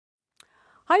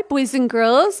Hi, boys and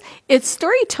girls. It's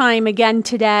story time again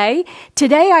today.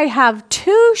 Today I have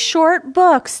two short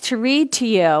books to read to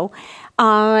you.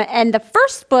 And the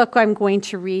first book I'm going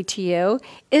to read to you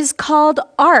is called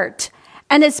Art,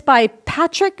 and it's by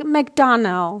Patrick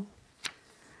McDonough.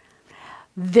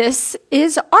 This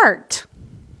is Art.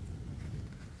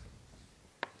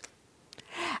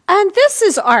 And this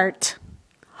is Art.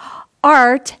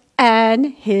 Art and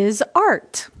his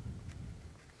art.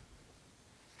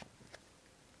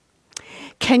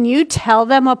 Can you tell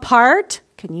them apart?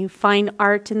 Can you find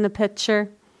Art in the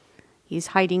picture? He's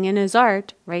hiding in his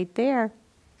art right there.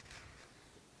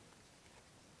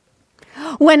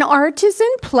 When Art is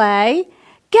in play,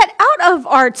 get out of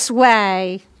Art's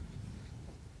way.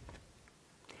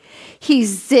 He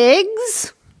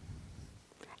zigs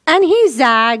and he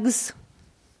zags.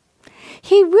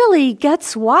 He really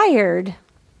gets wired.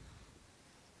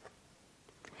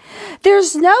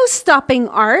 There's no stopping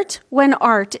Art when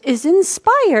Art is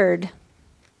inspired.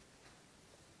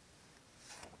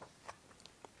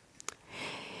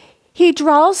 He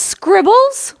draws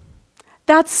scribbles,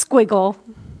 that's squiggle.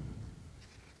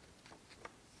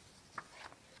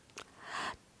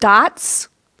 Dots,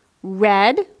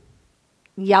 red,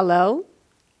 yellow,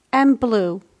 and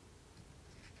blue.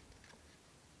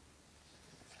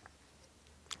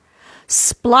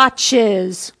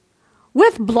 Splotches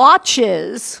with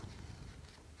blotches.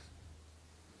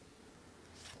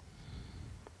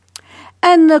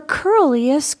 And the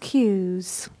curliest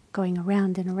cues going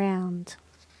around and around.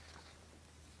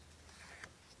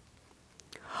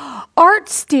 Art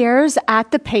stares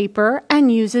at the paper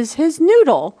and uses his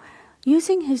noodle.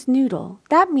 Using his noodle,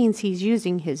 that means he's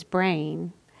using his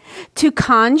brain to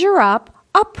conjure up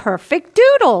a perfect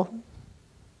doodle.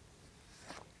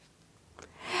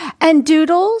 And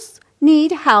doodles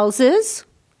need houses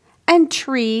and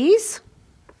trees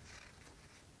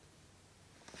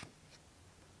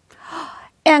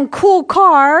and cool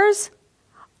cars,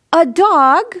 a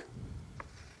dog,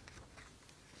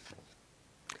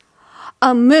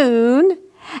 a moon,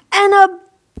 and a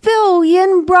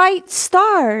billion bright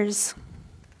stars.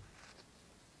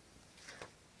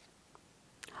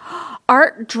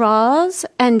 Art draws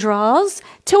and draws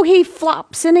till he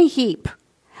flops in a heap,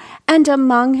 and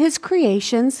among his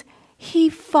creations he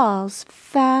falls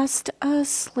fast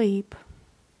asleep.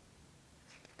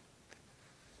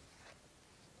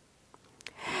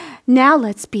 Now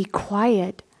let's be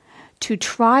quiet to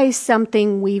try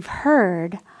something we've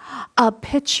heard. A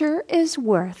picture is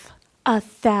worth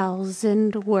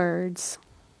 1,000 words.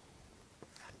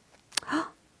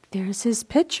 There's his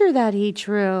picture that he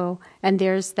drew. And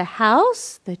there's the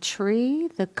house, the tree,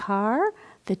 the car,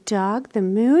 the dog, the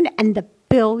moon, and the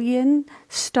billion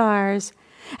stars.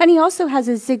 And he also has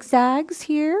his zigzags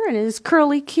here and his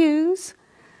curly cues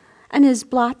and his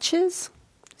blotches.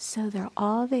 So they're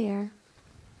all there.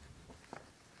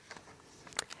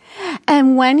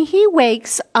 And when he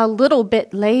wakes a little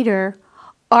bit later,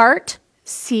 Art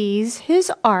sees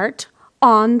his art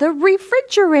on the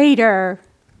refrigerator.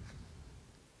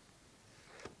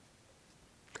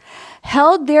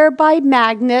 Held there by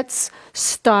magnets,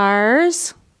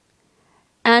 stars,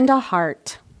 and a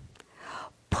heart.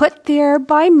 Put there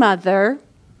by Mother,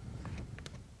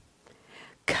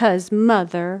 'cause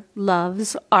Mother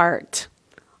loves art.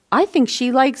 I think she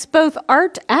likes both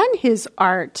Art and his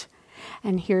art.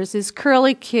 And here's his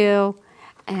curly cue,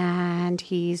 and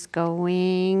he's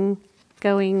going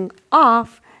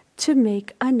off to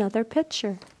make another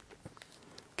picture.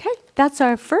 Okay, that's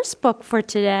our first book for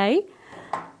today.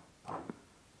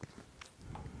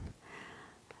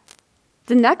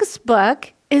 The next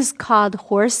book is called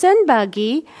Horse and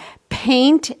Buggy,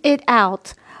 Paint It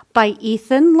Out by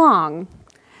Ethan Long.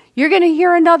 You're going to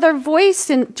hear another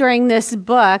voice during this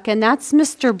book, and that's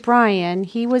Mr. Brian.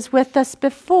 He was with us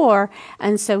before,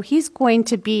 and so he's going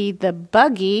to be the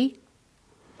buggy,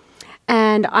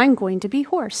 and I'm going to be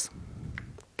horse.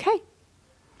 Okay.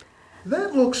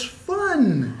 That looks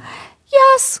fun.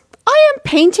 Yes, I am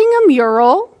painting a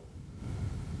mural.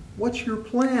 What's your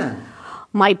plan?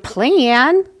 My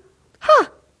plan?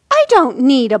 I don't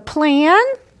need a plan.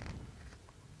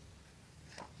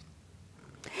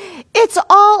 It's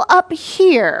all up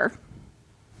here.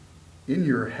 In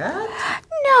your hat?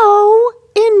 No,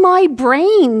 in my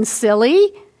brain,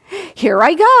 silly. Here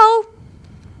I go.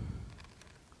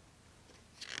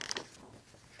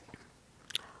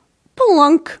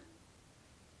 Plunk.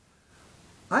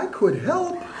 I could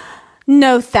help.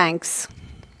 No thanks.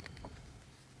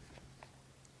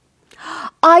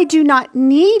 I do not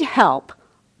need help.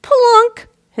 Plunk.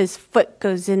 His foot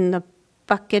goes in the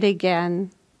bucket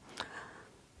again.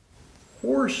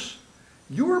 Horse,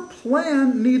 Your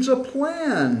plan needs a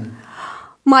plan.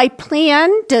 My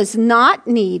plan does not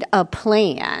need a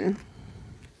plan.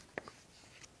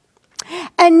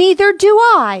 And neither do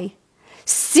I.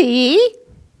 See?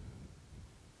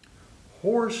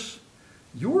 Horse,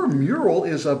 your mural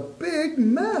is a big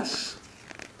mess.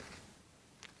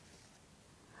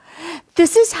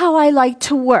 This is how I like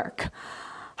to work.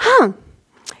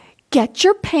 Get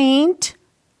your paint.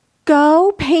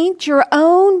 Go paint your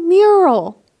own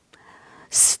mural.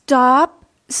 Step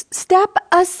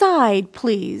aside,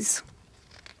 please.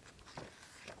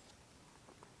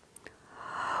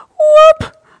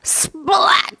 Whoop!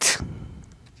 Splat!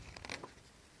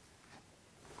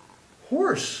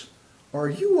 Horse, are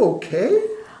you okay?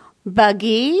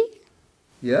 Buggy,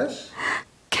 Yes?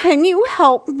 can you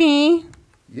help me?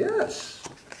 Yes.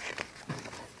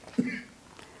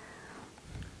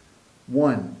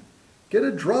 1. Get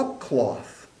a drop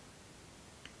cloth.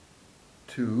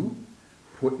 2.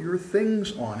 Put your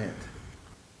things on it.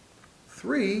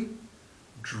 3.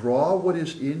 Draw what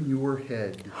is in your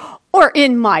head. Or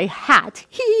in my hat.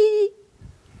 Hee.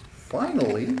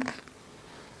 Finally,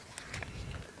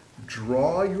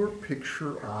 draw your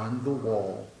picture on the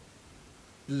wall.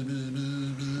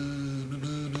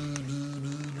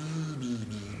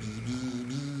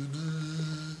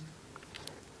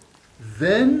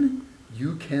 Then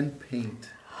you can paint.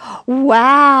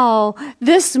 Wow,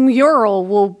 this mural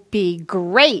will be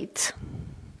great.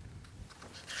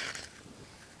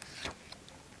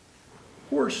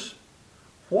 Horse,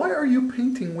 why are you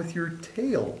painting with your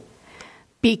tail?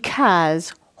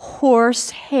 Because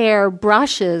horsehair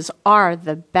brushes are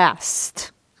the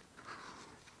best.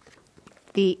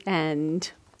 The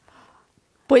end.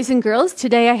 Boys and girls,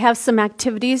 today I have some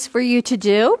activities for you to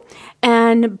do,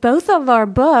 and both of our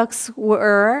books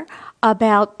were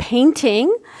about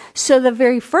painting. So the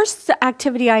very first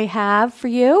activity I have for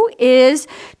you is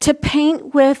to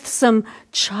paint with some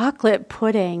chocolate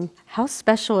pudding. How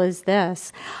special is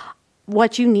this?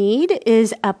 What you need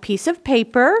is a piece of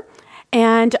paper,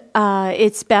 and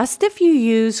it's best if you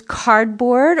use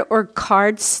cardboard or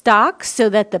cardstock so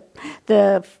that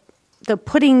the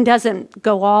pudding doesn't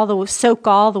soak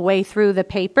all the way through the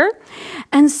paper.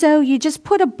 And so you just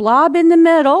put a blob in the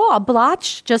middle, a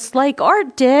blotch, just like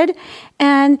Art did,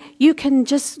 and you can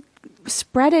just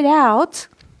spread it out.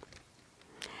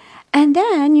 And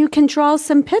then you can draw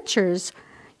some pictures.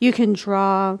 You can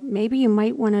draw, maybe you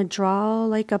might want to draw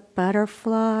like a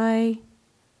butterfly.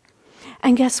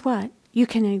 And guess what? You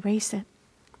can erase it.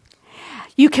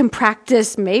 You can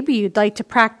practice, maybe you'd like to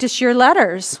practice your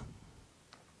letters.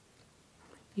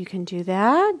 You can do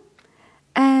that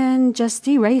and just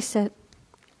erase it.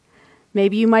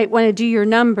 Maybe you might want to do your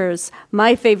numbers.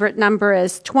 My favorite number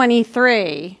is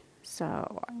 23. So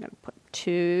I'm going to put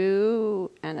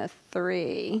 2 and a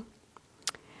 3.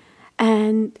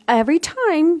 And every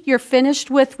time you're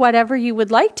finished with whatever you would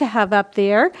like to have up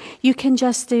there, you can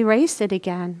just erase it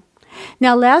again.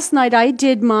 Now, last night I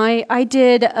did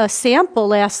a sample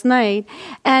last night,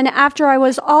 and after I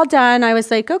was all done, I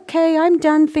was like, okay, I'm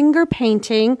done finger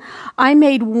painting. I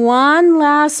made one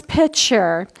last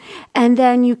picture, and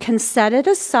then you can set it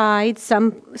aside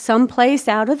someplace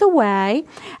out of the way,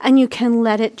 and you can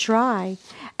let it dry.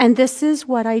 And this is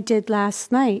what I did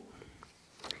last night.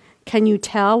 Can you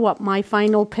tell what my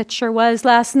final picture was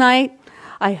last night?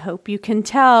 I hope you can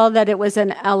tell that it was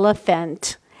an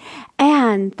elephant.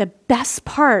 And the best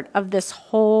part of this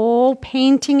whole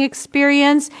painting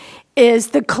experience is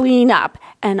the cleanup.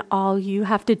 And all you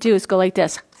have to do is go like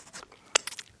this.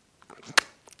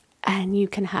 And you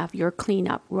can have your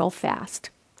cleanup real fast.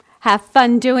 Have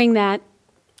fun doing that.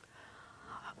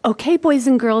 Okay, boys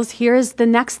and girls, here's the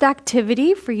next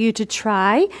activity for you to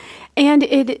try. And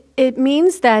it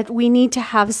means that we need to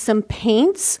have some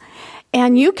paints.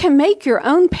 And you can make your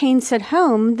own paints at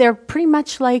home. They're pretty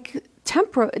much like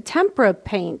tempera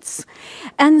paints.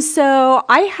 And so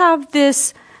I have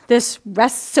this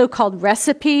so-called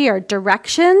recipe or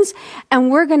directions, and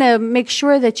we're going to make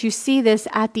sure that you see this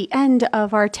at the end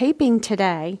of our taping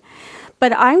today.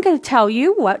 But I'm going to tell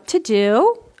you what to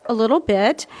do a little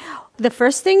bit. The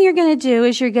first thing you're going to do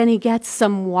is you're going to get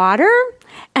some water,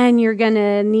 and you're going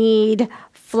to need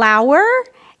flour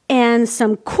and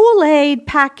some Kool-Aid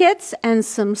packets and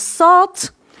some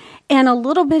salt and a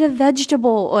little bit of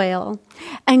vegetable oil.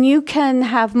 And you can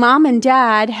have Mom and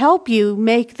Dad help you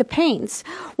make the paints.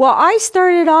 Well, I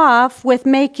started off with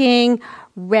making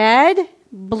red,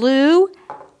 blue,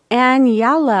 and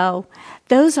yellow.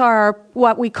 Those are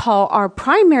what we call our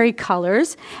primary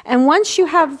colors. And once you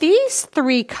have these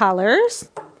 3 colors,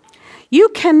 you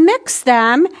can mix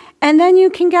them, and then you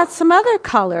can get some other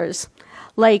colors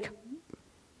like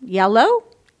yellow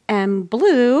and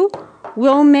blue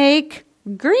will make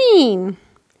green.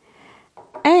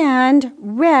 And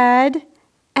red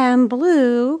and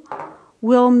blue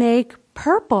will make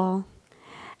purple.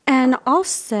 And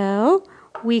also,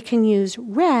 we can use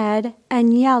red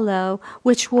and yellow,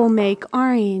 which will make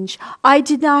orange. I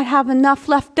did not have enough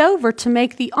left over to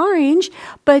make the orange,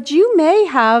 but you may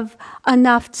have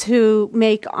enough to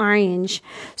make orange.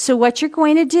 So what you're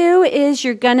going to do is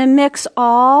you're going to mix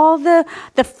all the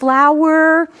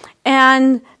flour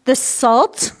and the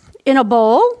salt in a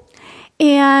bowl,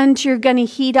 and you're going to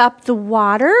heat up the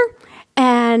water.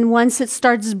 And once it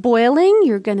starts boiling,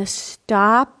 you're going to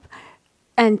stop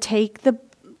and take the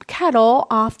kettle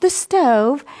off the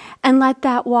stove and let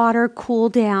that water cool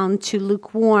down to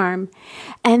lukewarm.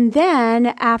 And then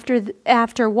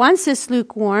after once it's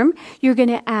lukewarm, you're going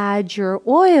to add your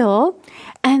oil,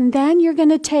 and then you're going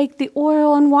to take the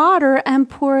oil and water and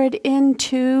pour it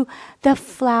into the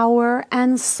flour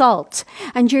and salt.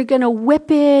 And you're going to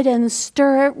whip it and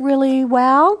stir it really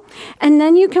well. And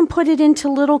then you can put it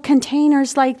into little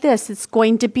containers like this. It's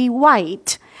going to be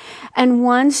white. And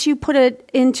once you put it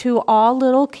into all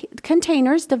little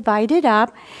containers, divide it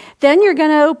up, then you're going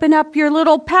to open up your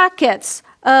little packets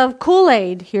of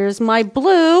Kool-Aid. Here's my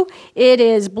blue. It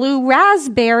is blue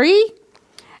raspberry.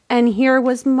 And here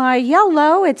was my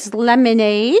yellow. It's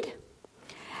lemonade.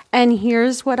 And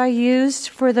here's what I used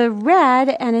for the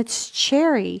red, and it's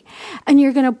cherry. And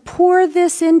you're going to pour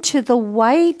this into the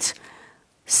white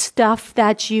stuff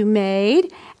that you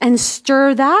made and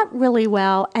stir that really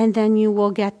well, and then you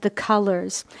will get the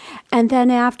colors. And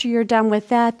then after you're done with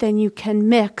that, then you can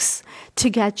mix to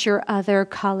get your other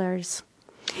colors.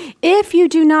 If you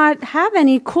do not have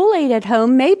any Kool-Aid at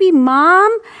home, maybe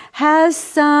Mom has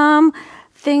some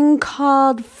thing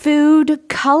called food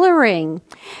coloring.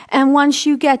 And once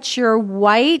you get your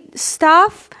white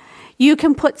stuff, you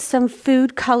can put some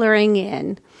food coloring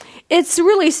in. It's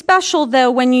really special, though,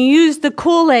 when you use the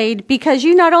Kool-Aid, because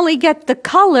you not only get the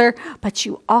color, but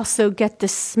you also get the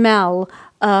smell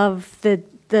of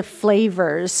the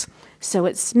flavors. So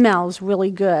it smells really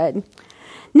good.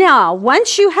 Now,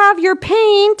 once you have your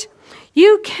paint,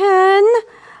 you can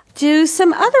do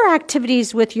some other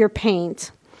activities with your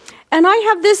paint. And I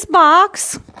have this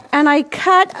box, and I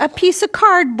cut a piece of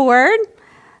cardboard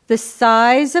the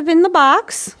size of in the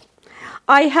box.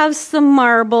 I have some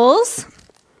marbles.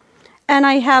 And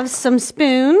I have some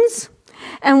spoons.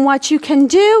 And what you can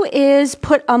do is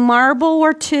put a marble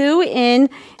or two in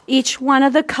each one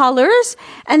of the colors,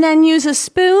 and then use a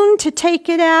spoon to take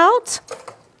it out.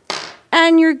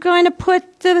 And you're going to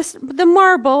put the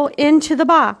marble into the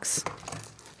box.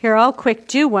 Here, I'll quick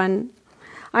do one.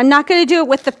 I'm not going to do it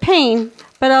with the paint,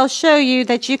 but I'll show you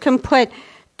that you can put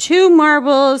 2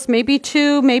 marbles, maybe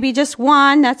 2, maybe just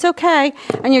 1, that's okay.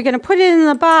 And you're going to put it in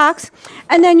the box,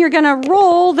 and then you're going to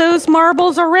roll those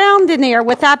marbles around in there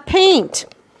with that paint.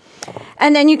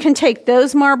 And then you can take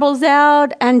those marbles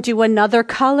out and do another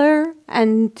color,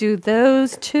 and do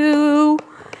those 2,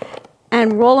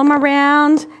 and roll them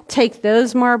around, take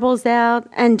those marbles out,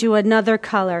 and do another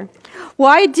color.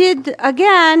 Well, I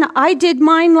did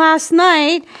mine last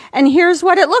night, and here's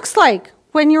what it looks like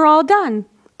when you're all done.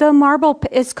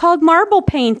 It's called marble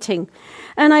painting.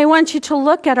 And I want you to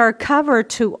look at our cover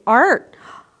to art.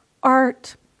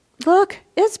 Art. Look,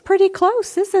 it's pretty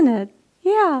close, isn't it?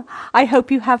 Yeah. I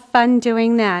hope you have fun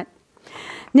doing that.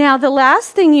 Now, the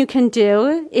last thing you can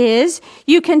do is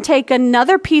you can take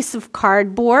another piece of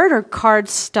cardboard or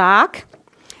cardstock,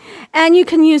 and you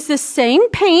can use the same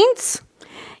paints.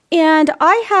 And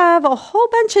I have a whole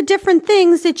bunch of different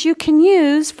things that you can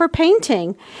use for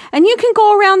painting. And you can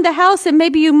go around the house and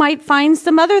maybe you might find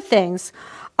some other things.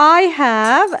 I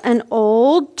have an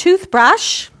old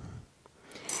toothbrush.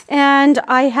 And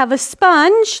I have a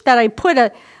sponge that I put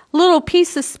a little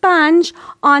piece of sponge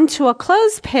onto a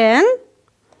clothespin.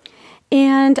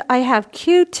 And I have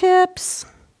Q-tips.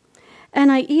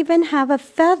 And I even have a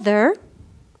feather.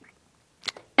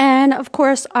 And of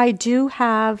course, I do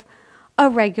have a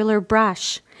regular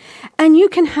brush. And you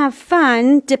can have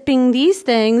fun dipping these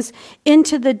things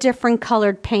into the different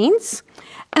colored paints,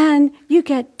 and you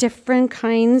get different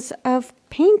kinds of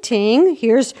painting.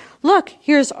 Here's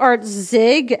Art's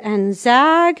zig and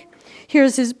zag.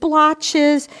 Here's his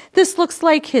blotches. This looks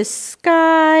like his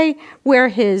sky where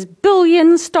his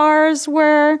billion stars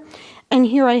were. And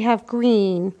here I have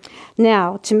green.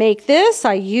 Now, to make this,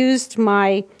 I used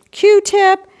my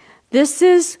Q-tip. This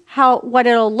is what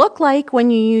it'll look like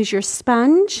when you use your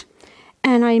sponge.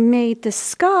 And I made the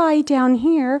sky down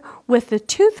here with the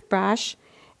toothbrush.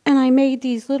 And I made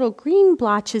these little green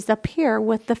blotches up here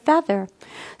with the feather.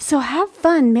 So have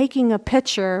fun making a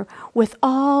picture with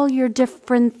all your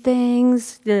different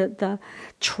things.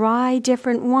 Try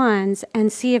different ones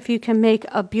and see if you can make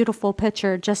a beautiful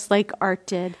picture just like Art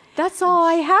did. That's all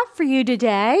I have for you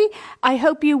today. I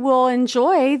hope you will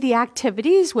enjoy the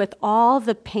activities with all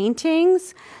the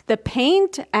paintings, the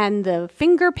paint and the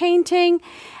finger painting,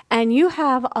 and you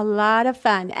have a lot of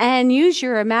fun and use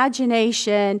your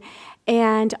imagination.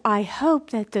 And I hope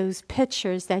that those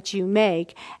pictures that you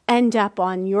make end up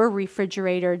on your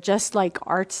refrigerator just like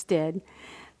Art's did.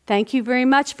 Thank you very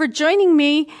much for joining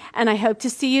me, and I hope to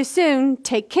see you soon.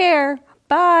 Take care.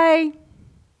 Bye.